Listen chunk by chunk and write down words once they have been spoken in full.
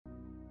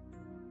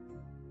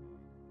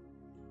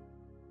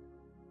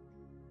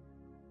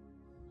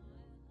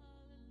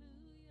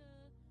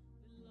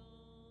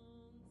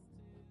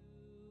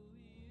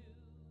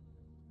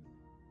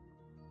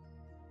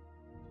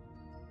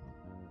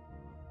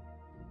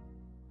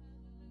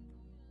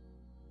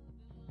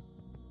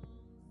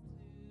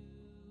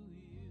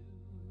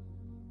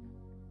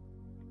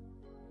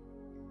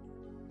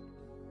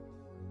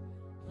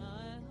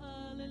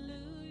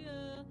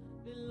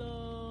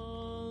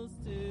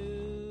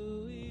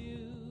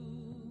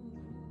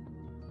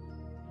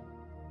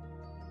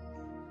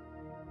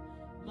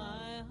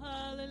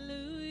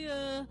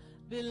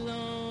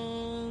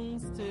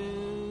belongs to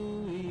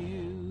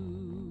you.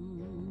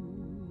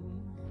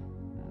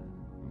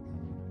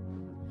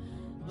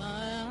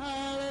 My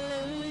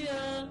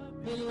hallelujah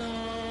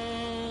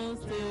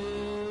belongs to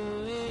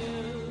you.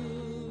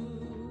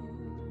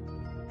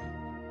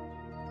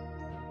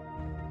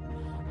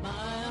 My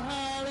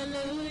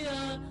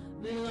hallelujah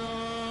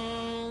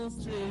belongs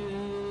to you.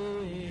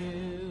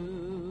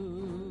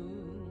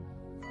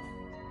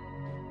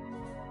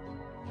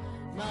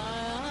 My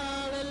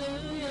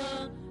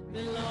hallelujah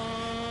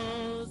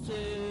belongs to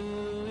you.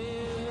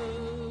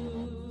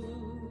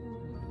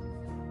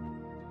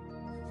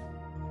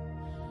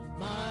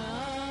 My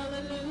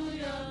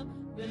hallelujah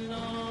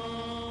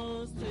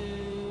belongs to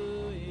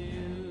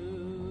you.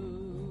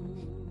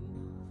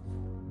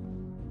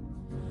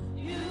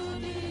 You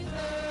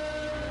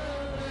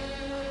deserve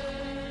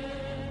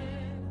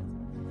it.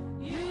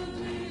 You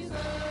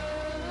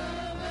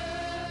deserve it.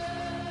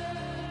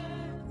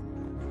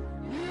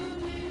 You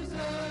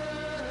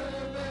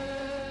deserve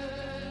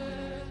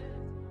it.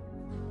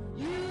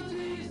 You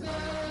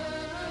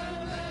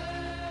deserve it.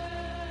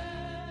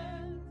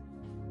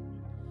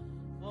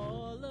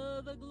 All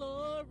of the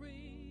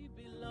glory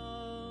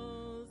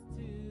belongs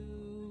to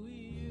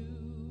you.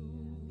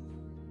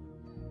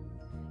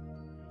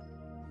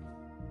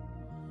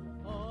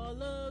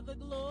 All of the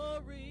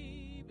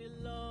glory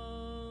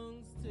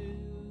belongs to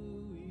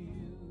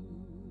you.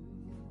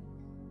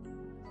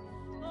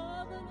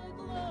 All of the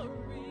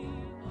glory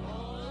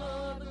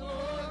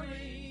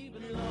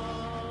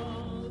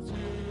belongs to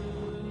you.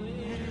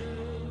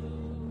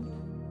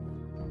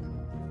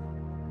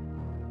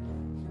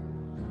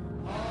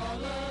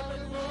 All of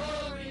the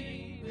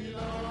glory belongs to you.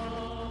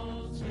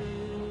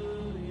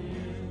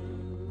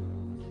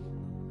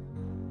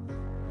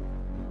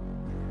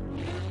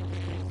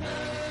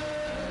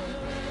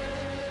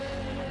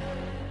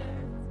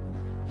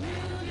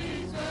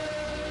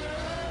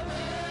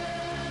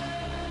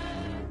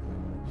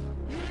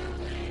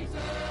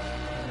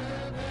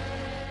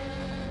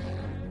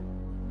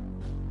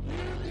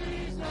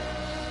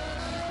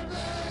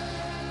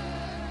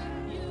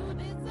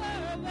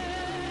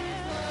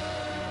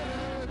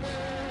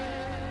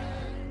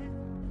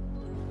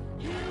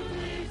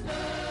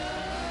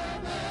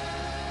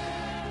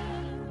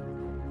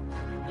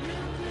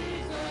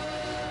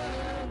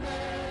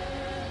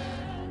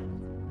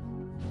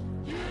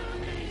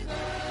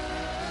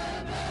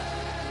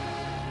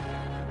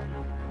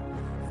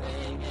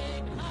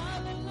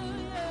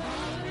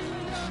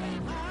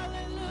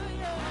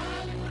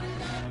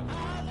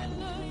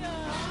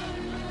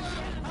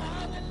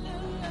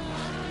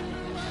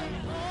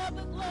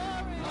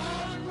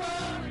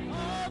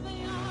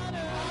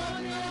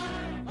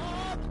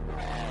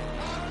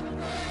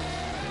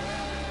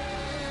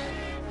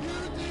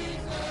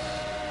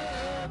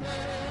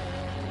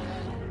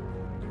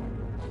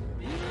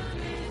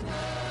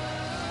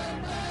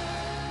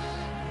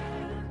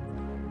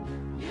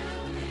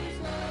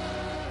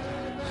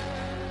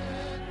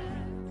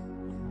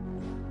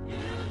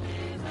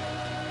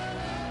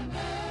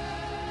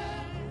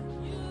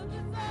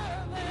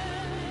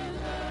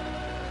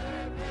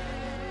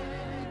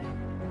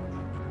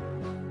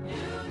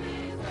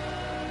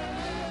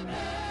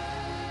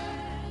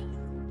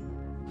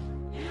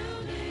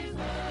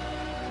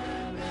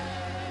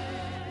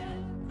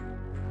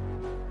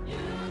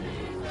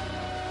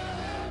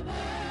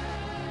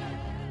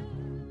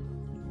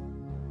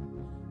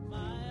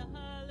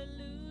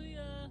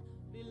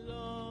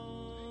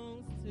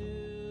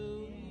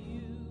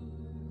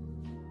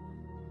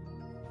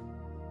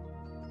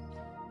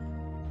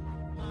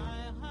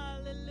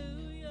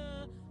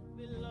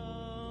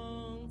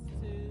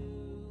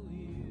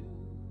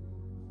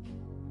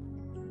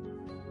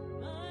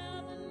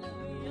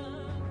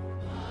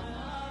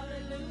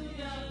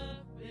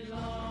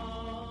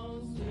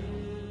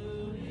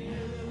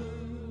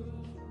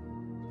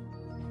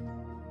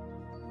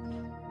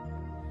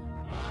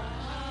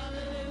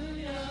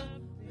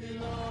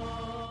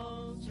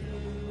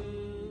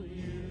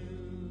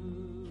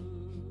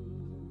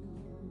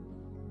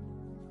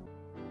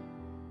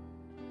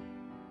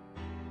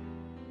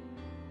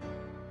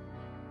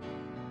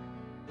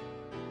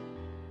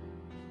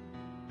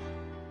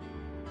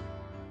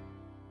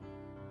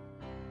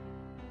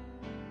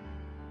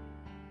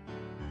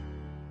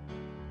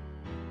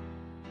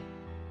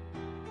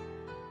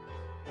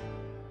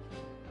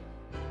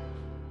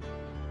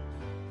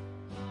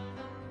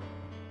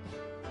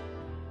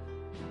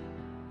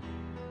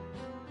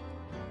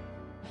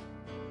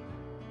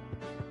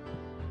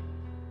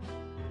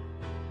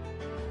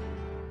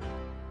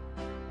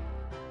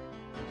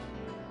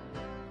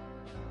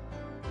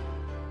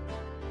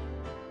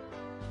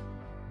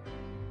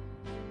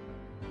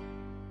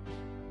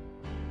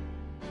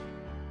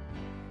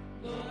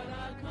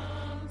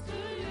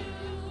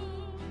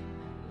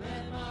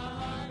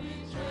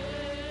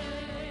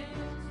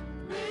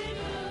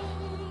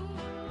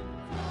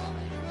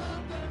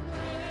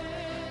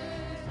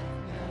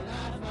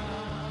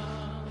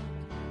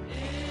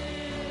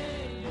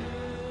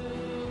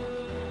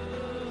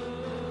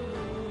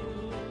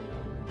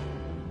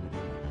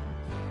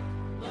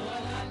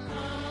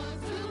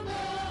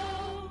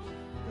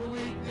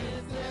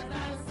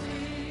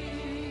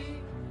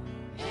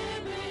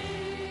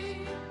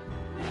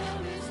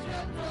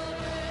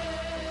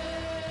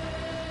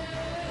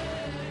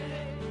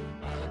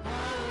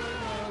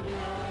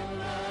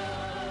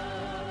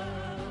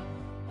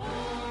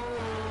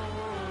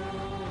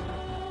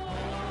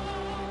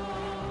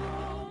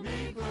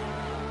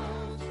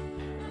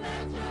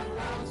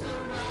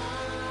 surround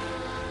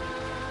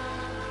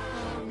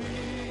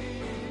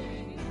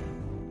me.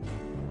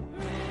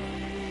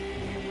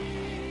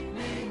 Bring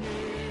me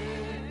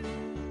near,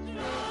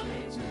 draw me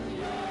to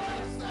your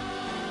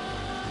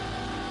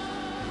side.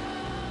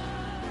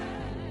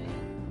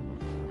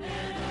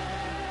 And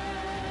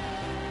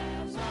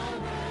as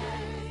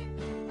always,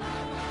 I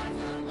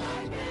rise up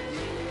like an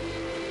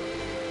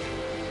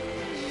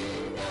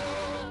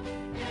eagle,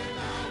 and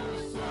I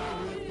will soar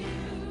with you.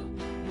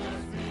 Your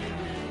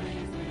spirit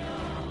leads me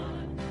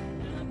on.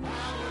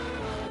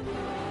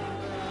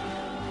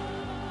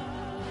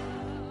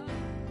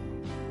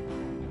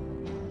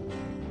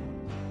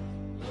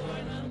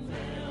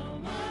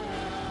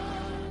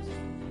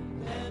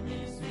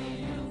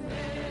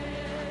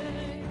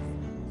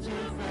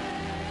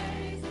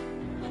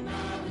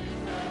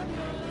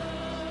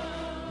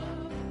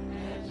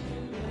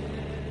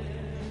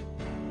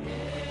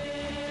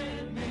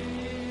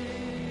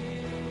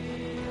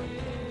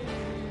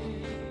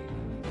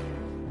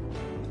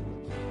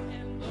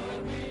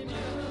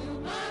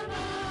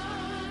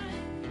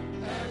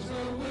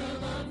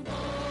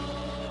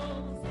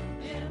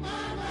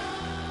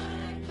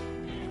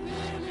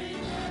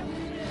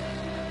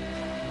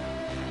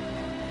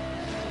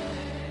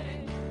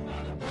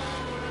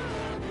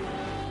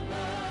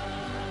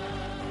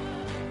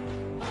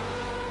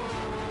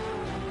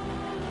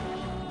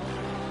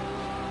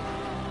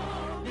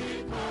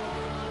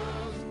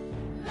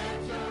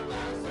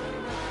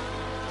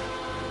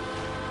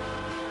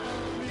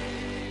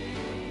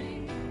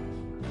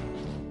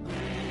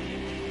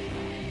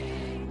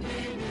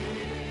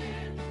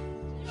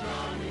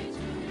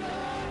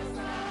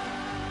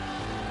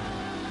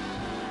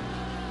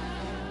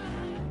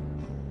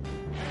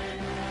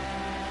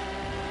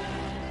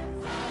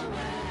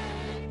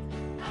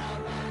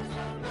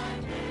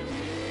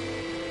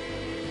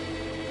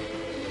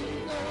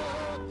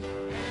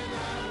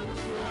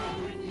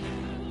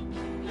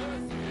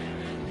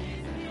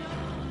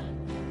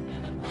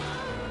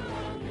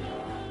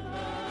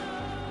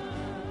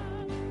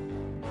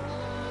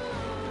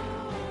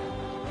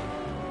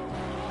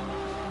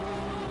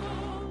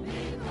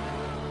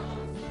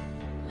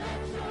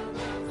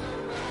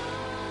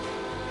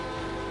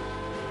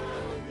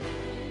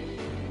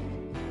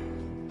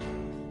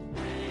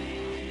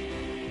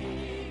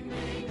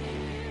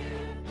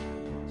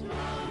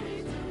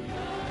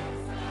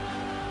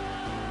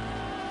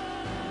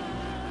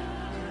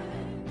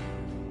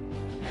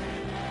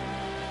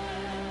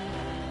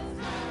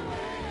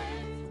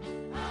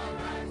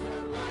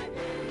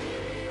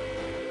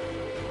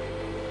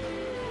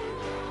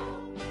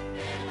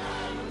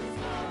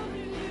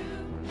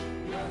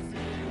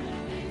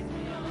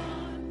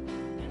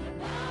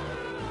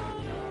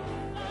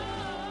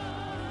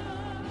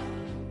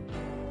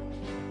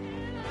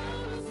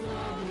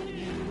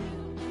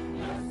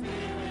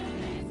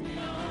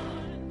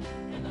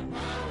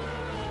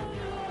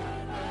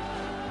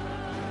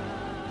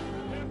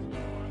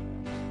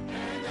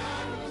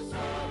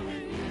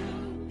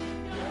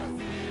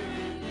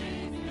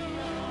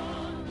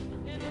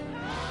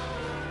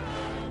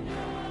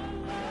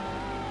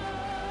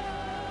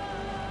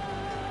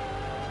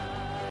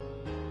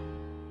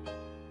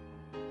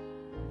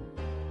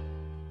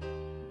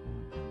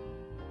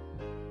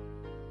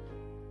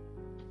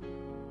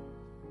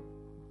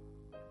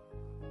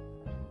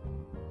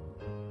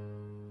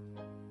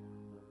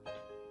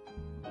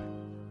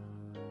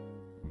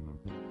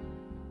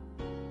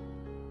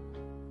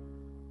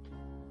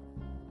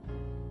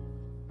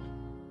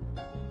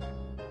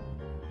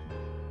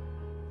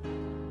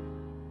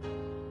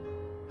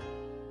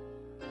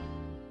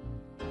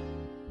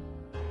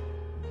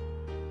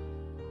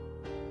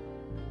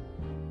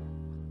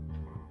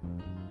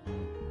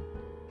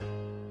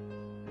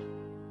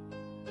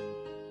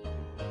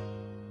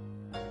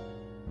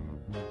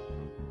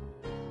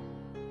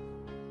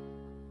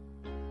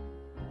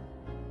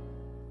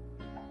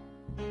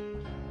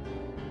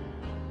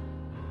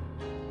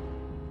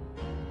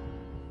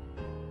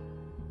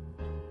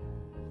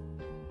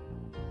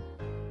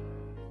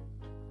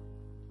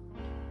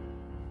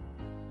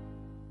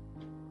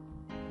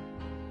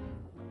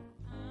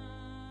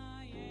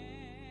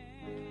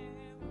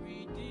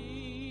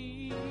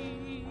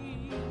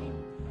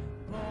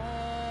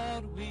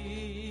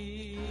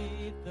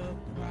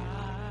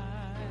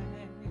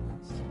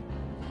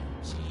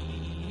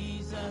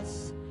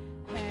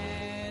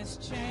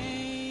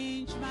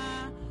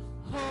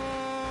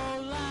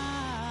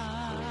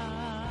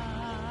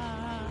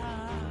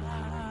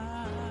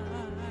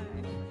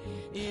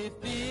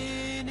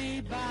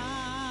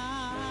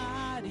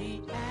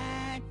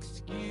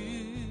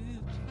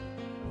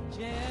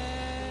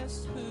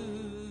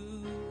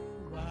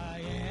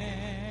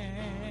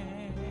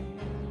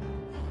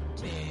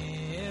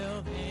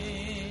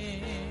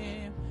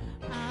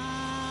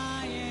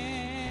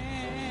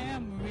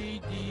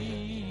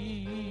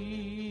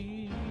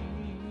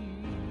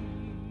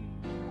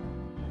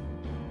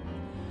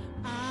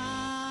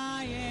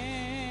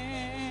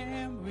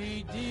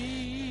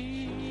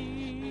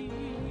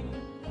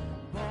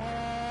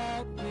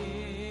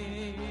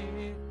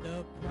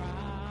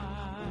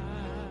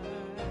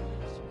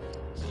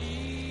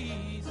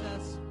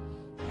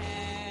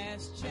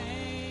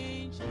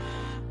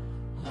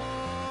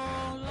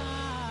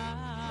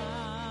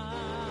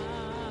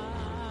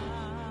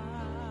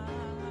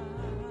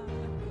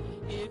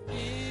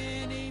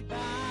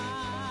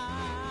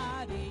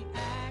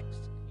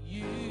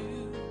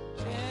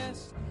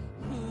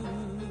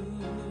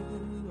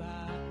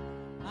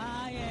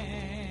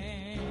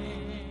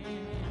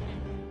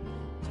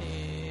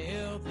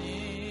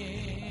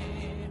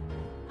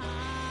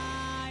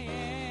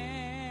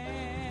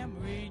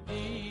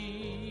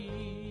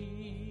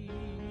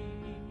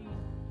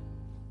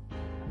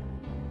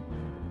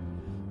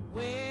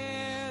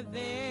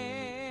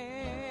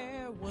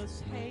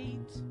 was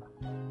hate,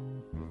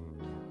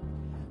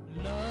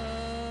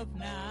 love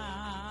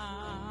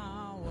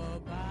now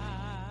abides.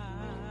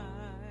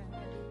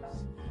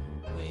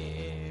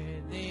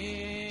 Where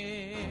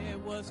there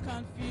was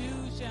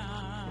confusion,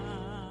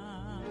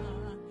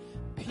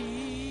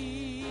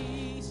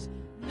 peace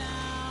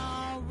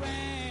now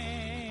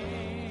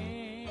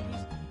reigns.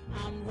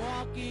 I'm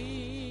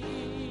walking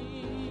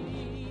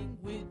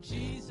with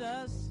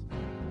Jesus.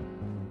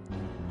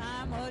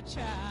 I'm a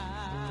child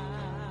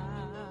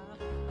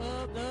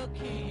of the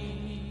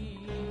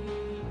King,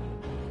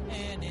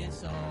 and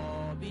it's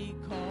all because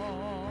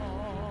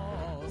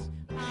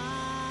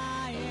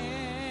I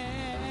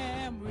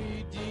am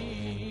redeemed.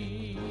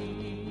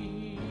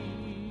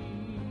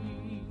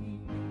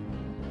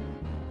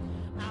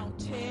 I'll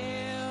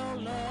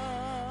tell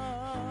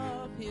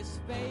of His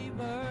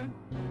favor.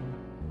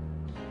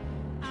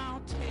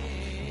 I'll tell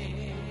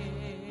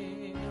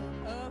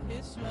of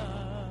His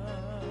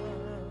love.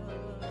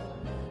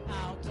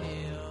 I'll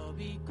tell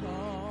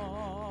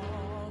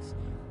because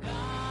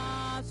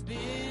God's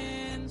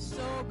been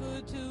so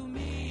good to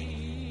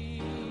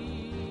me.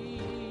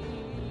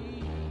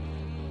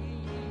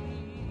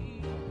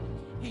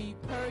 He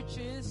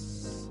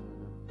purchased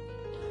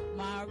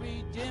my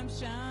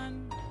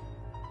redemption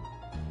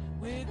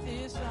with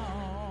His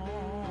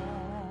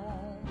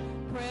own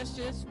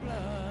precious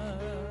blood,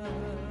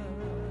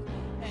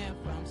 and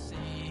from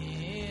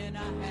sin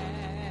I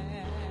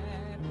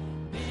have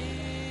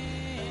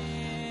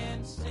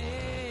been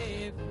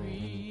set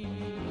free.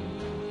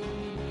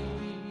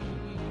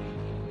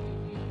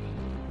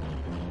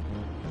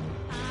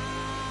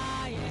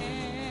 I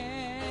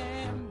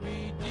am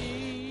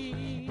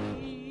redeemed,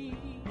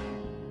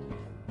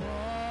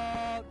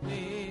 bought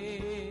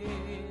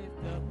with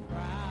the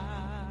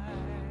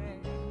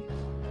price.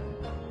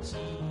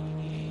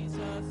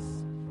 Jesus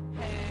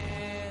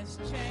has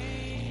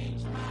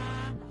changed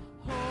my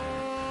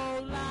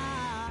whole life.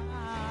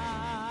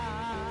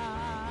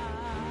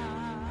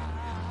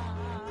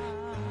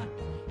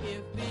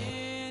 If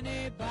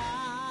anybody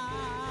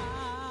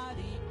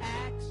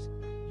asks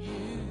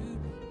you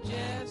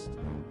just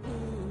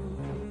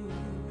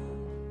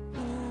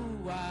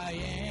who I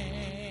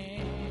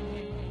am,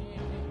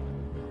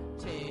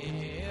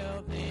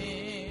 tell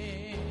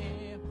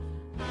them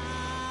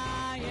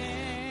I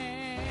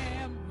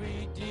am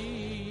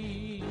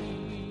redeemed.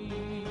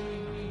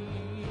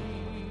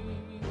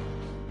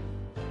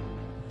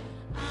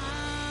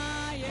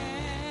 I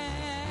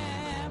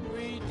am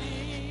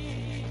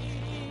redeemed,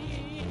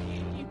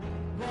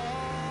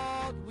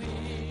 bought with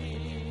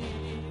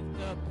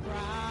the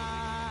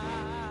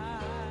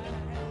price.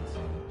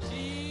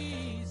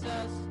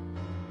 Jesus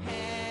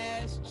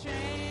has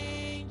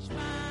changed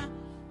my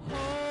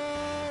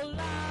whole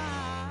life.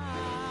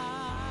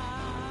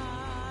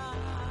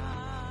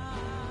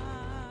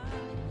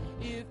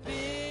 If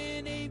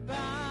anybody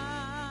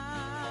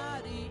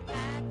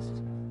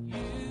asks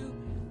you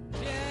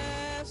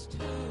just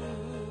who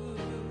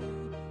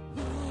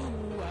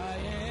I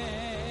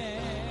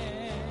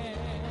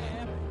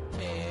am,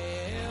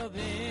 tell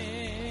them,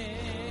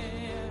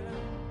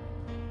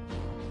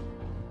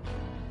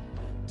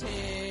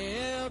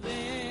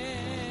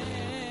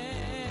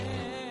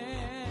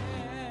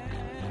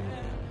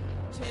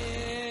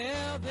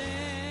 tell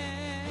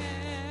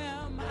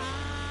them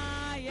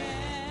I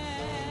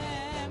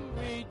am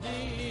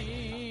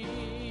redeemed.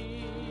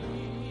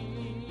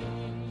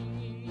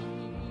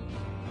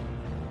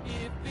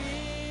 If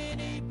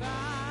anybody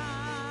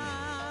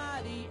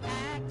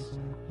asks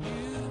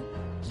you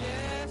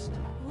just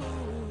who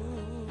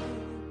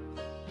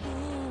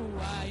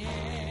I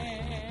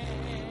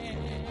am,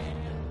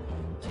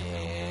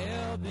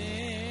 tell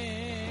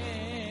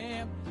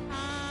them I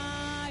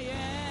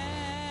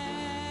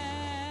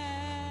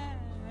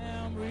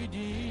am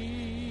redeemed.